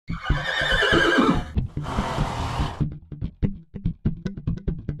Hey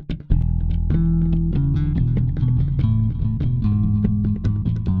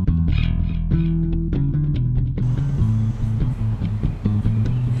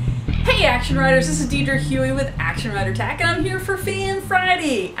Action Riders, this is Deidre Huey with Action Rider Tack, and I'm here for Fan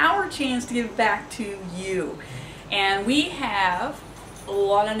Friday, our chance to give back to you. And we have a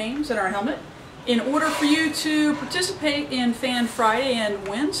lot of names in our helmet. In order for you to participate in Fan Friday and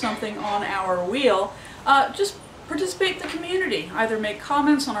win something on our wheel, just participate in the community. Either make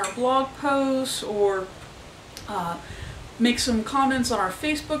comments on our blog posts or make some comments on our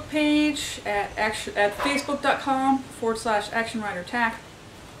Facebook page at facebook.com/ActionRiderTack.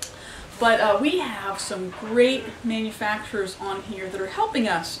 But we have some great manufacturers on here that are helping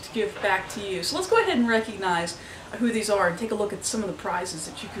us to give back to you. So let's go ahead and recognize who these are and take a look at some of the prizes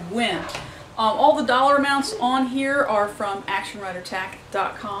that you could win. All the dollar amounts on here are from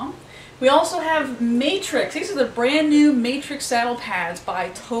ActionRiderTack.com. We also have Matrix. These are the brand new Matrix saddle pads by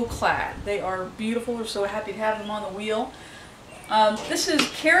Towclad. They are beautiful. We're so happy to have them on the wheel. This is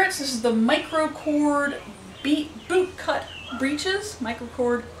Kerrits. This is the microcord boot cut breeches.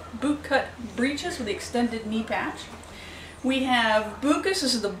 Microcord boot cut breeches with the extended knee patch. We have Bucas.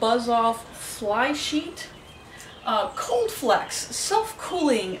 This is the Buzz Off fly sheet. Cold Flex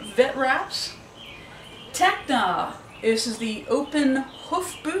self-cooling vet wraps. Techna. This is the open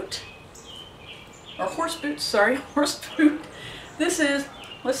hoof boot. Or horse boot, sorry, horse boot. This is,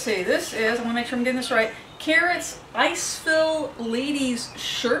 let's see, this is, I'm going to make sure I'm getting this right, Kerrits Ice Fill Ladies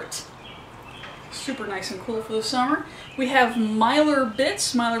Shirt. Super nice and cool for the summer. We have Myler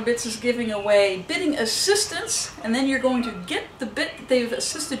Bits. Myler Bits is giving away bitting assistance, and then you're going to get the bit that they've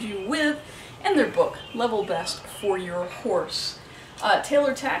assisted you with and their book, Level Best for Your Horse.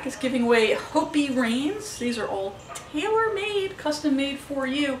 Taylor Tack is giving away Hopi reins. These are all tailor-made, custom-made for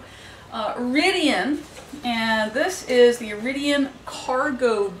you. Iridian, and this is the Iridian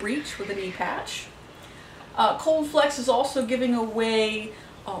Cargo Breech with a knee patch. Cold Flex is also giving away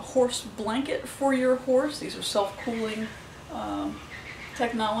a horse blanket for your horse. These are self-cooling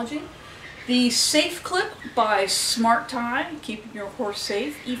technology. The Safe Clip by Smart Tie, keeping your horse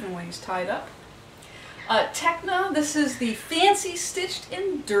safe even when he's tied up. Techna, this is the Fancy Stitched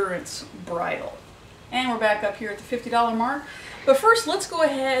Endurance Bridle. And we're back up here at the $50 mark. But first, let's go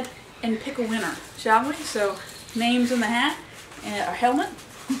ahead and pick a winner, shall we? So, names in the hat and a helmet.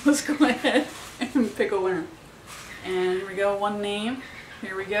 Let's go ahead and pick a winner. And here we go, one name.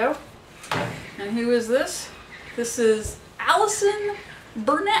 Here we go. And who is this? This is Allison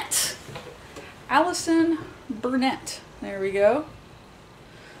Burnett. Allison Burnett. There we go.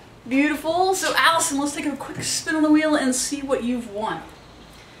 Beautiful. So Allison, let's take a quick spin on the wheel and see what you've won.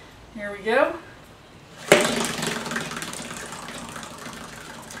 Here we go.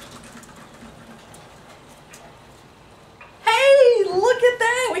 Hey, look at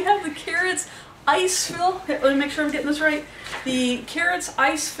that! We have the Kerrits Ice Fill. Let me make sure I'm getting this right. The Kerrits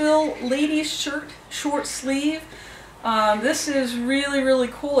Ice Fill Ladies Shirt, short sleeve. This is really, really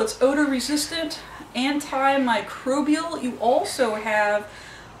cool. It's odor resistant, antimicrobial. You also have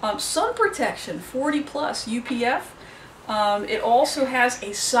sun protection, 40 plus UPF. It also has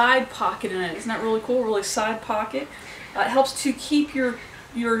a side pocket in it. Isn't that really cool? Really side pocket. It helps to keep your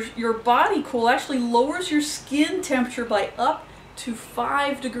body cool. It actually lowers your skin temperature by up to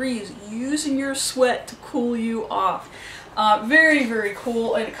 5 degrees, using your sweat to cool you off. Very, very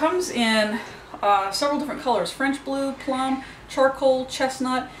cool. And it comes in several different colors: French blue, plum, charcoal,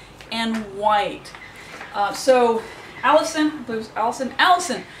 chestnut, and white. So Allison,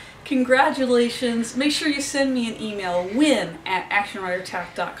 congratulations. Make sure you send me an email,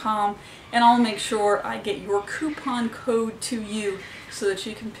 win@actionridertack.com, and I'll make sure I get your coupon code to you so that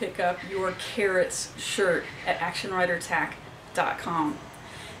you can pick up your Kerrits shirt at actionridertack.com.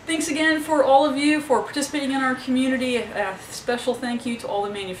 Thanks again for all of you for participating in our community. A special thank you to all the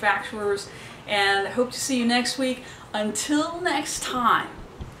manufacturers, and I hope to see you next week. Until next time,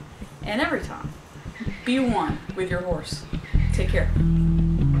 and every time, be one with your horse. Take care.